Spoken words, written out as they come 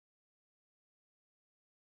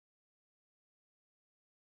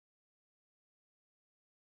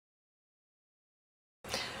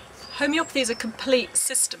Homeopathy is a complete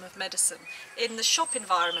system of medicine. In the shop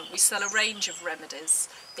environment we sell a range of remedies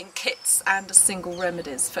in kits and as single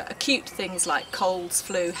remedies for acute things like colds,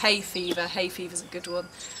 flu, hay fever. Hay fever is a good one.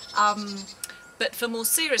 But for more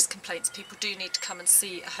serious complaints people do need to come and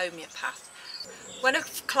see a homeopath. When a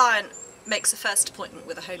client makes a first appointment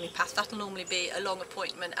with a homeopath, that'll normally be a long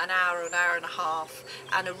appointment, an hour and a half,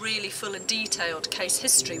 and a really full and detailed case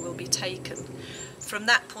history will be taken. From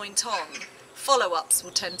that point on, follow-ups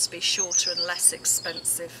will tend to be shorter and less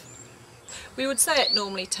expensive. We would say it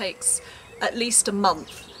normally takes at least a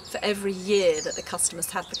month for every year that the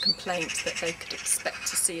customers had the complaint that they could expect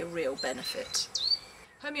to see a real benefit.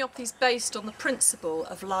 Homeopathy is based on the principle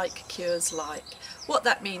of like cures like. What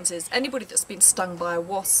that means is anybody that's been stung by a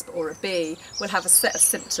wasp or a bee will have a set of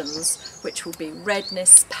symptoms which will be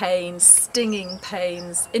redness, pain, stinging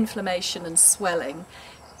pains, inflammation and swelling.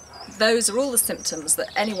 Those are all the symptoms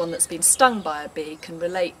that anyone that's been stung by a bee can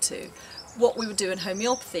relate to. What we would do in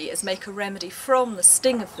homeopathy is make a remedy from the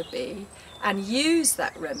sting of the bee and use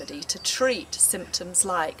that remedy to treat symptoms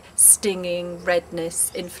like stinging,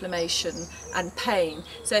 redness, inflammation and pain.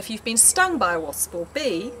 So if you've been stung by a wasp or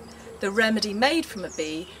bee, the remedy made from a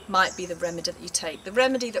bee might be the remedy that you take. The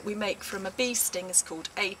remedy that we make from a bee sting is called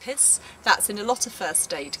apis. That's in a lot of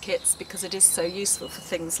first aid kits because it is so useful for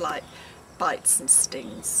things like bites and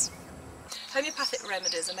stings. Homeopathic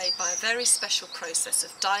remedies are made by a very special process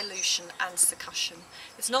of dilution and succussion.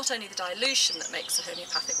 It's not only the dilution that makes a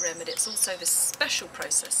homeopathic remedy, it's also this special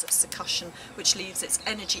process of succussion which leaves its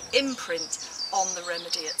energy imprint on the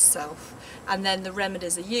remedy itself. And then the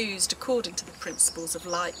remedies are used according to the principles of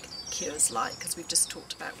like cures like, as we've just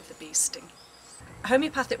talked about with the bee sting.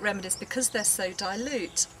 Homeopathic remedies, because they're so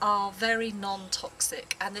dilute, are very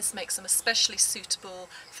non-toxic, and this makes them especially suitable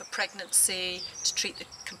for pregnancy, to treat the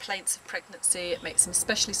complaints of pregnancy. It makes them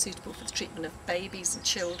especially suitable for the treatment of babies and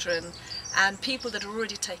children, and people that are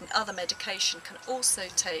already taking other medication can also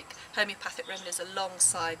take homeopathic remedies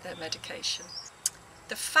alongside their medication.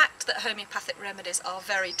 The fact that homeopathic remedies are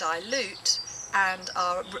very dilute and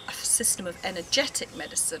are a system of energetic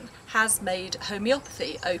medicine has made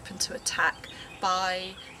homeopathy open to attack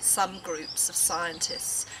by some groups of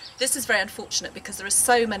scientists. This is very unfortunate because there are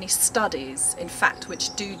so many studies, in fact,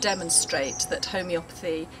 which do demonstrate that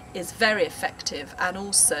homeopathy is very effective, and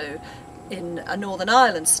also in a Northern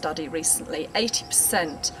Ireland study recently,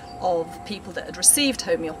 80% of people that had received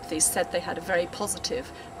homeopathy said they had a very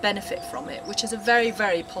positive benefit from it, which is a very,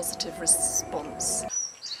 very positive response.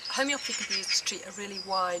 Homeopathy can be used to treat a really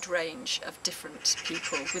wide range of different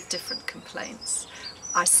people with different complaints.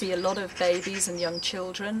 I see a lot of babies and young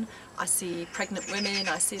children, I see pregnant women,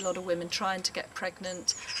 I see a lot of women trying to get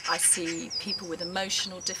pregnant, I see people with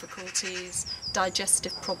emotional difficulties,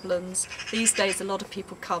 digestive problems. These days a lot of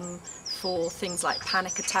people come for things like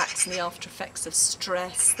panic attacks and the after effects of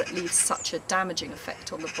stress that leave such a damaging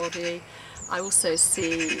effect on the body. I also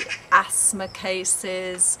see asthma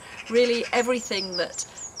cases, really everything that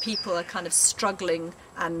people are kind of struggling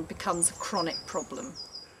and becomes a chronic problem.